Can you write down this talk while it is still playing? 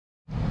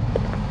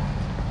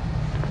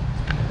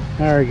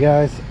Alright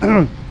guys,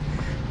 I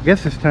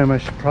guess this time I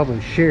should probably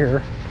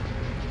share.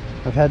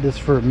 I've had this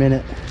for a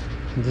minute,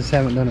 I just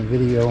haven't done a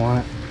video on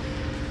it.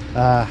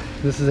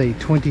 This is a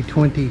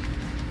 2020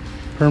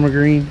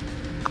 PermaGreen.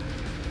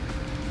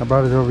 I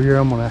brought it over here.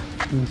 I'm gonna,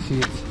 let me see,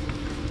 it's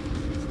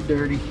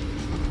dirty.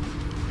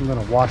 I'm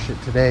gonna wash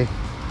it today.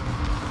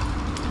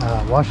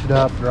 Wash it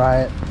up,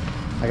 dry it.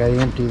 I gotta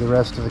empty the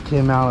rest of the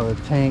chem out of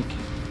the tank.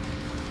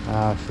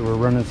 So we're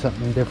running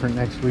something different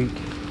next week.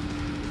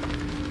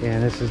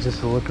 And this is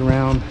just a look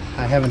around.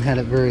 I haven't had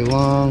it very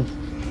long.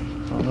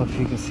 I don't know if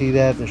you can see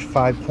that. There's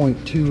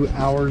 5.2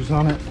 hours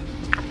on it.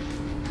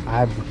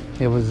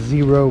 It was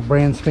zero,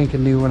 brand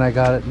spanking new when I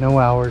got it, no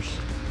hours.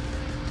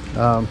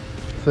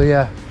 So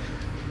yeah,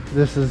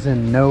 this is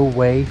in no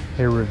way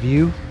a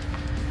review.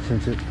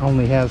 Since it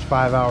only has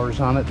 5 hours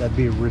on it, that'd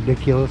be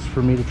ridiculous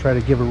for me to try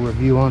to give a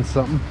review on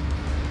something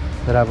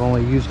that I've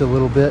only used a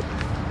little bit.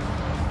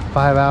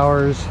 5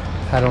 hours,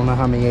 I don't know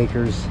how many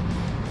acres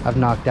I've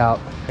knocked out.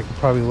 I could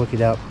probably look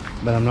it up,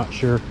 but I'm not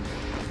sure.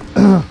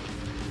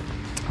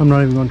 I'm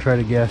not even going to try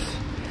to guess.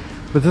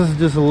 But this is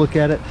just a look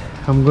at it.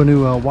 I'm going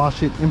to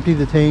wash it, empty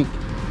the tank,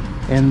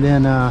 and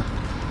then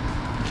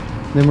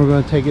we're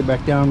going to take it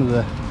back down to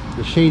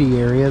the shady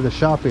area, the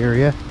shop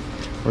area,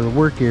 or the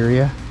work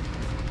area,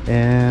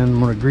 and I'm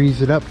going to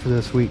grease it up for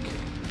this week.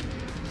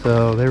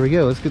 So there we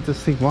go. Let's get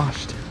this thing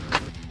washed.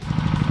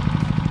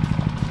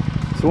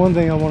 So one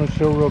thing I want to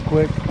show real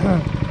quick.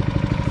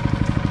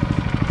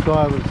 So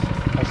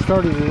I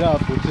started it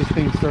up, which this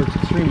thing starts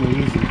extremely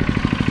easy.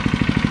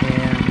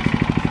 And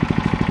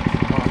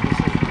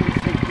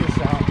take this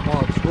out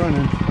while it's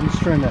running. I'm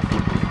just trying to,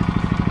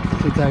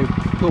 since I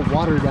put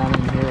water down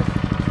in here,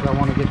 I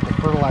want to get the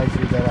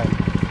fertilizer that I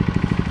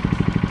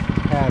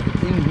have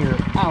in here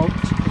out,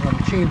 because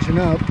I'm changing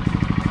up.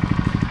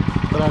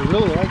 But I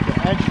really like the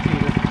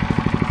agitator.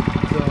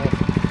 So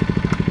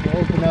we'll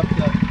open up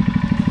the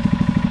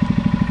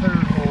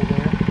third hole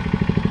there.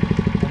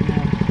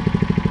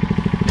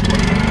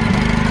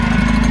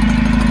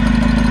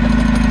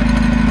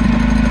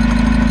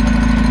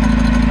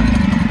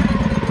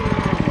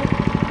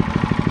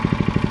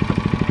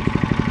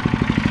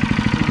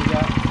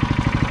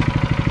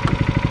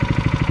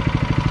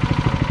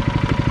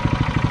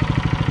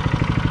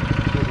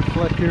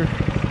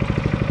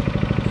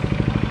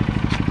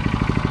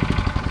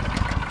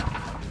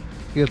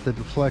 You get the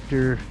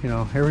deflector, you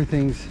know,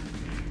 everything's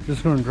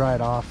just going to dry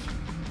it off.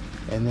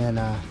 And then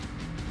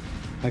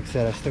like I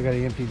said, I still got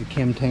to empty the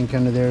chem tank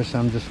under there,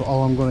 so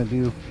all I'm going to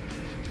do,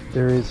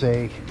 there is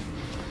a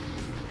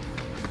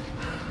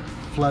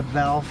flood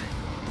valve,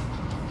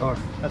 or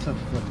that's not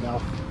the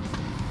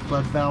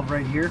flood valve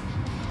right here.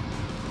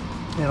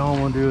 And all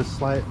I'm going to do is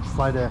slide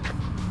a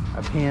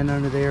pan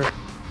under there.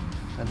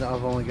 And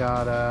I've only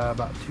got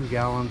about 2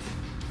 gallons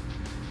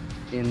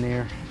in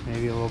there,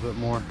 maybe a little bit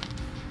more.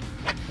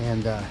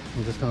 And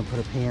I'm just going to put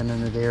a pan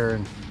under there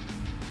and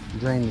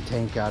drain the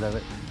tank out of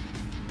it.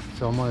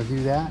 So I'm going to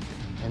do that,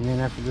 and then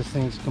after this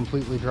thing's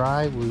completely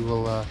dry,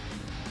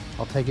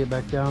 I'll take it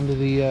back down to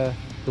the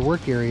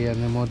work area,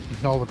 and then we'll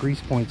get all the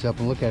grease points up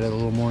and look at it a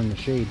little more in the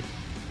shade.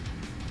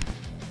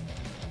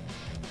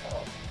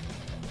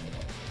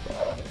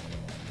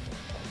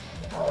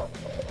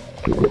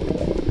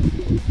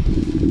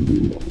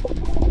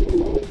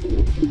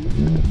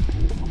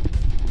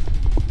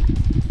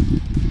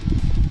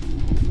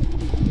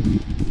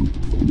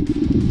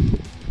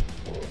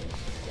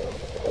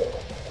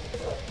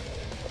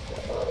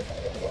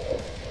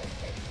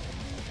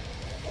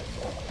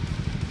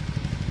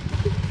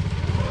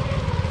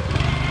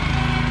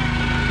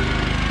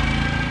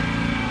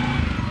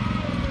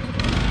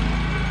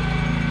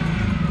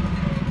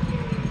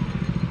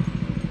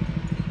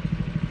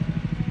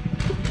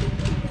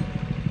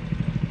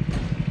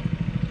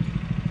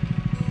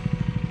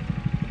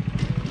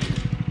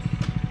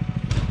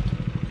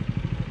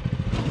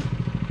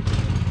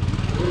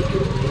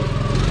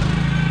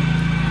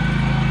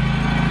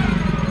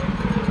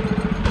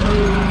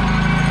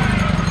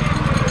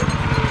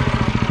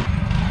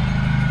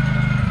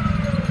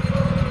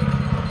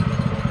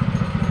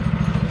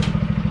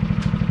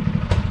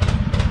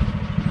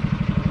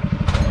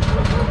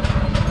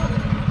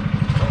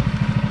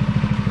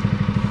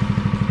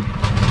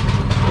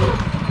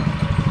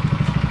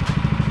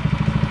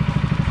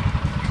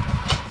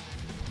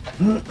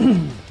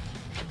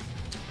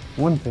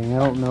 One thing, I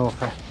don't know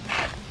if I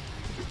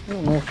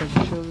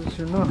can show this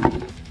or not.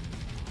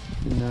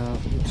 No,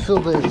 it's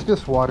filled. It's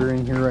just water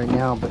in here right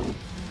now, but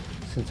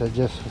since I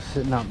just was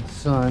sitting out in the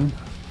sun,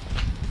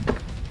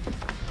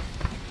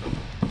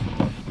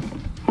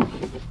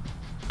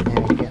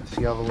 and you can't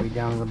see all the way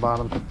down to the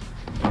bottom,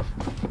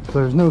 so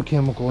there's no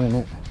chemical in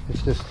it.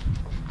 It's just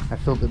I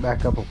filled it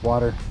back up with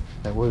water.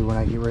 That way, when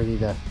I get ready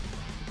to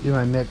do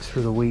my mix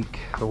for the week,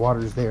 the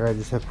water's there. I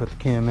just have to put the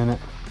chem in it.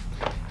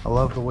 I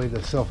love the way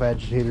the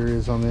self-agitator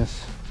is on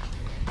this,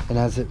 and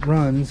as it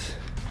runs,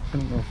 I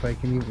don't know if I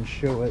can even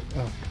show it.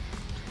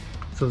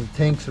 So the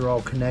tanks are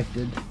all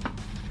connected,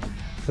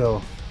 so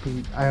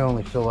I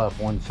only fill up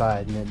one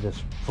side and it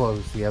just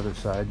flows the other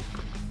side.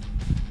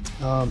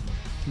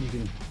 You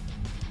can,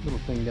 little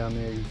thing down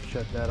there, you can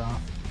shut that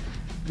off.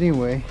 But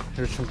anyway,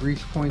 there's some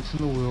grease points in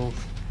the wheels,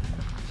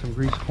 some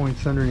grease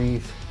points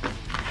underneath,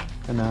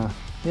 and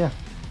yeah,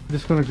 I'm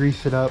just going to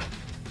grease it up.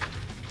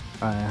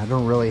 I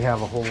don't really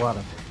have a whole lot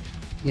of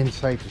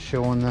insight to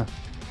show on the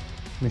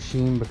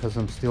machine because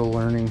I'm still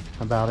learning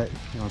about it.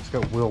 You know, it's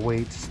got wheel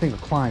weights. This thing will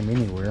climb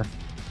anywhere.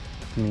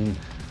 I mean,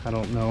 I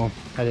don't know.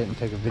 I didn't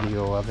take a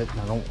video of it,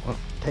 and I don't want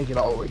to take it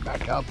all the way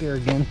back out there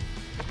again.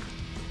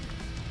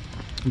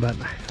 But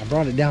I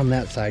brought it down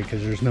that side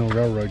because there's no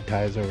railroad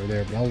ties over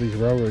there. But all these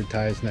railroad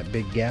ties and that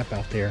big gap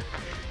out there,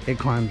 it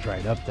climbs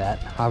right up that.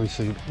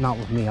 Obviously not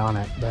with me on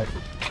it, but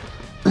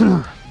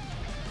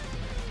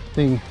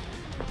thing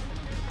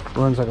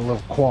runs like a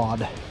little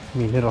quad. I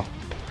mean, it'll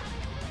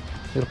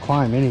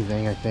climb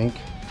anything, I think.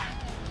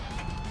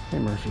 Hey,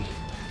 Murphy.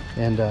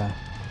 And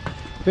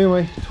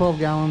anyway, 12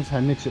 gallons. I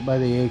mix it by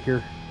the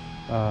acre.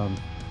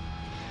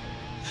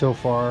 So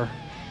far,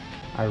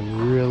 I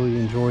really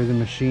enjoy the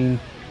machine.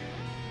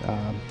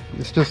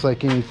 It's just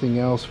like anything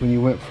else. When you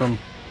went from,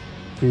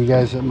 for you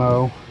guys that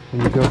mow,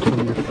 when you go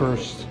from your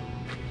first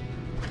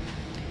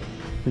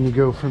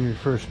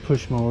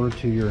push mower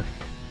to your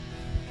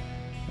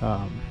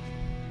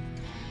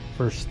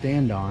first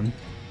stand on,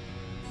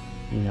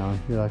 you know,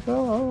 you're like,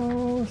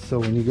 oh. So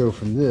when you go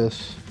from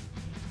this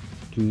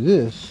to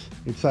this,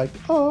 it's like,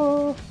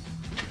 oh.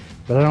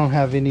 But I don't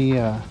have any.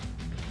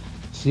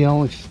 It's the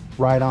only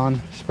ride-on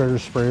spreader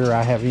sprayer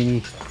I have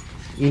any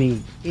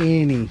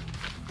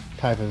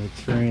type of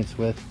experience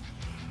with.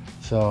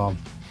 So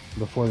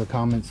before the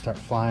comments start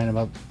flying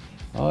about,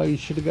 oh, you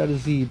should have got a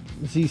Z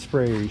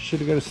sprayer, you should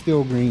have got a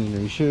Stihl Green, or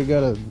you should have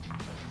got a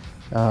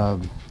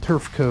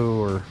Turfco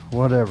or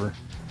whatever.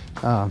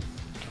 Yeah,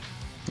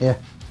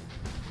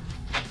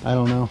 I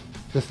don't know.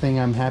 This thing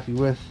I'm happy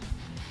with.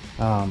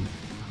 You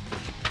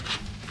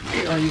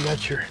know, you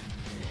got your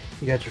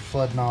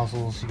flood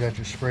nozzles, you got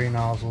your spray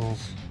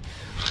nozzles.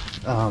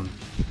 So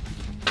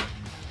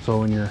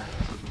when you're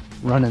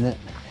running it,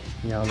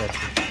 you know,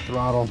 that's your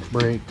throttle,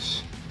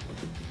 brakes,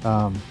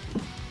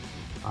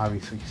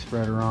 obviously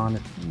spreader on.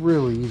 It's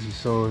really easy.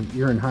 So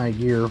you're in high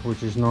gear,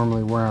 which is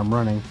normally where I'm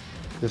running.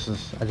 I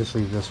just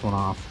leave this one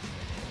off.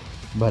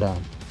 But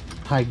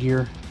high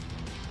gear,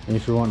 and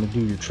if you're wanting to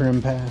do your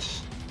trim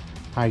pass,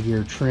 high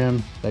gear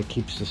trim, that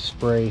keeps the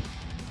spray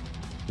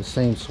the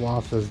same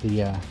swath as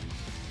the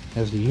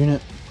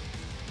unit.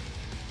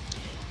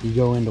 You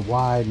go into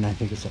wide, and I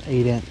think it's an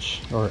 8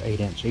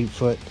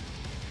 foot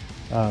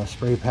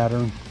spray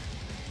pattern.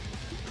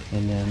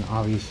 And then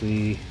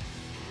obviously,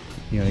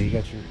 you know, you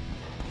got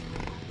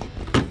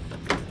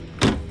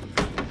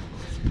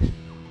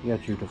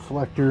your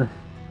deflector,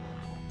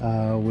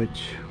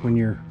 which when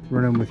you're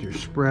running with your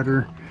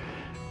spreader,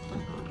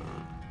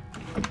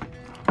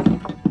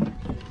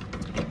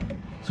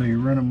 so you're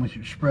running with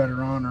your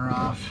spreader on or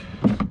off.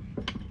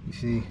 You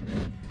see,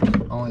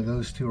 only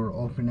those two are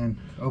opening.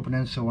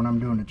 So when I'm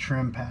doing a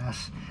trim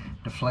pass,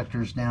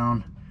 deflector's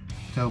down,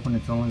 it's open.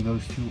 It's only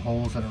those two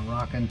holes that are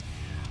rocking.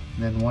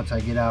 And then once I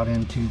get out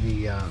into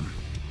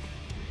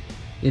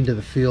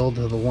the field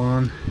of the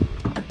lawn,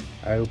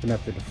 I open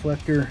up the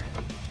deflector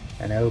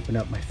and I open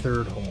up my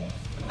third hole.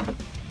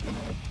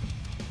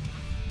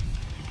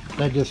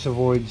 That just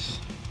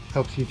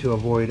helps you to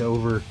avoid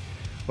over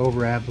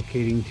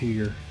applicating to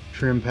your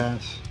trim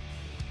pass.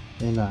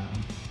 And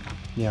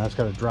yeah, it's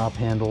got a drop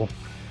handle,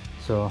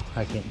 so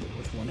I can't do it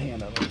with one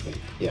hand, I don't think.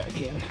 Yeah, I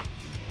can.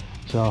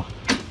 So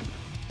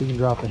you can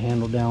drop the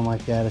handle down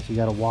like that if you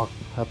got to walk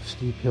up a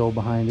steep hill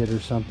behind it or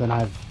something.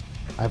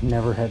 I've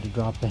never had to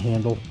drop the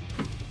handle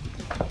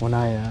when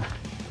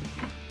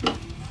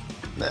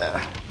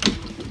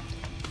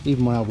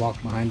even when I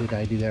walk behind it.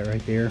 I do that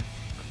right there.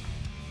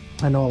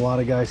 I know a lot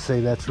of guys say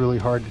that's really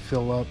hard to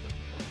fill up.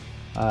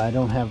 I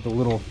don't have the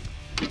little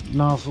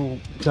nozzle,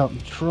 it's out in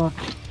the truck,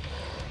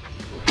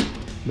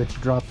 but you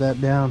drop that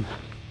down,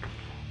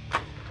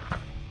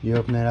 you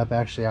open it up.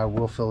 Actually, I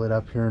will fill it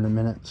up here in a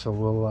minute,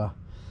 so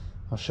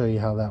I'll show you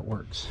how that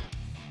works.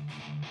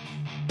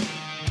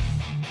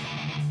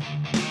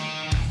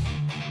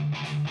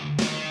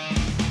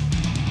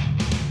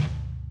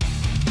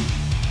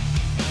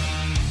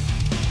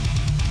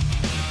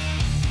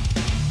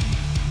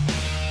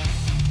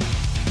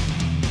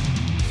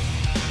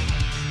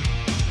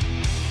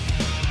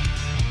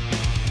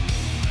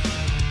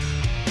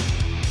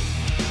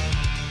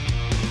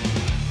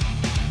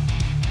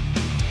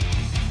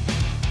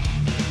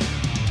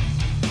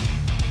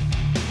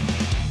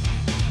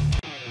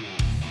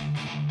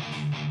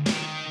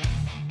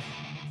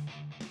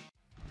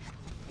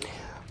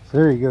 So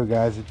there you go,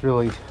 guys. It's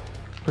really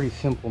pretty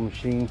simple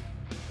machine.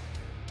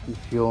 And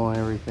fuel and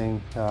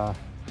everything. I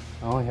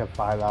only have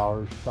 5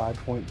 hours,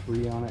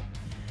 5.3 on it.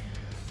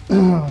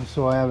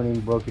 So I haven't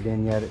even broke it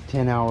in yet. At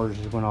 10 hours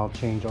is when I'll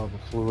change all the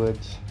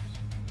fluids.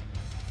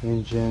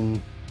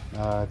 Engine,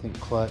 I think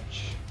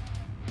clutch,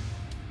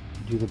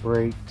 do the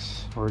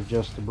brakes or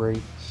adjust the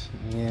brakes,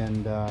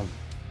 and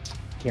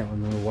can't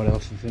remember what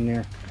else is in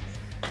there.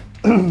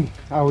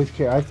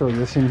 I throw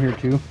this in here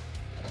too.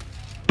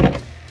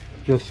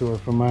 just so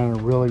if I'm in a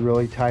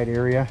really tight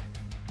area,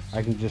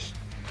 I can just,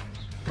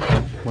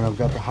 when I've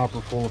got the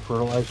hopper full of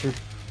fertilizer,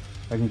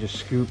 I can just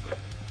scoop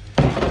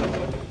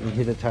and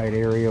hit a tight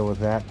area with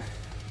that.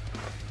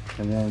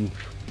 And then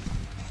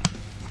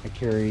I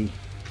carry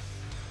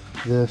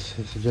this.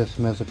 It's just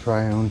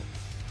mesotrione.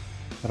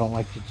 I don't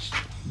like to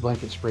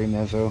blanket spray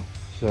meso,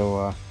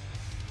 so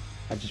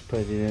I just put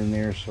it in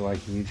there so I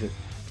can use it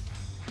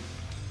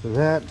for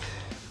that.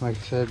 Like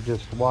I said,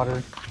 just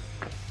water.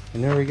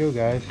 And there we go,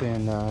 guys.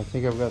 And I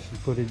think I've got some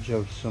footage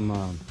of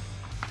some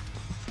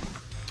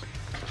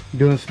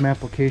doing some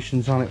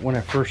applications on it when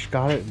I first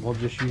got it. We'll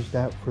just use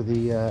that for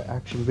the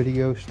action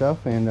video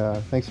stuff. And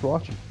thanks for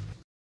watching.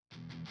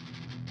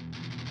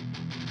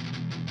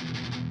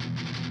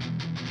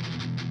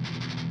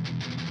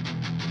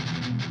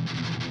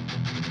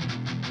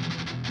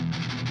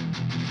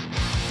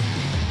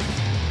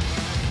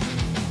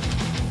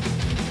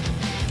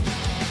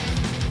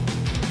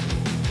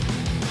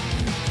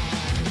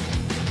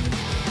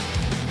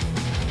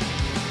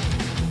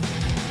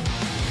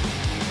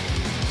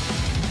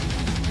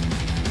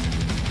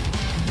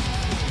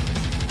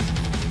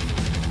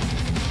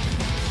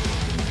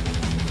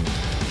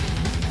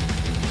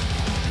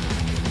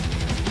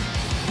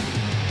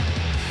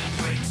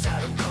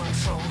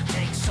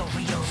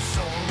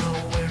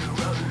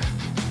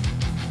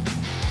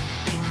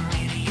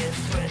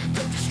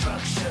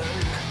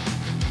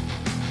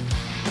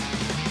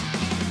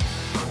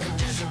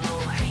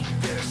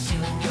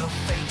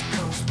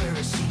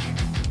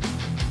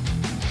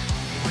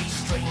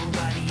 Restrained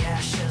by the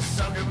ashes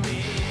under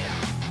me.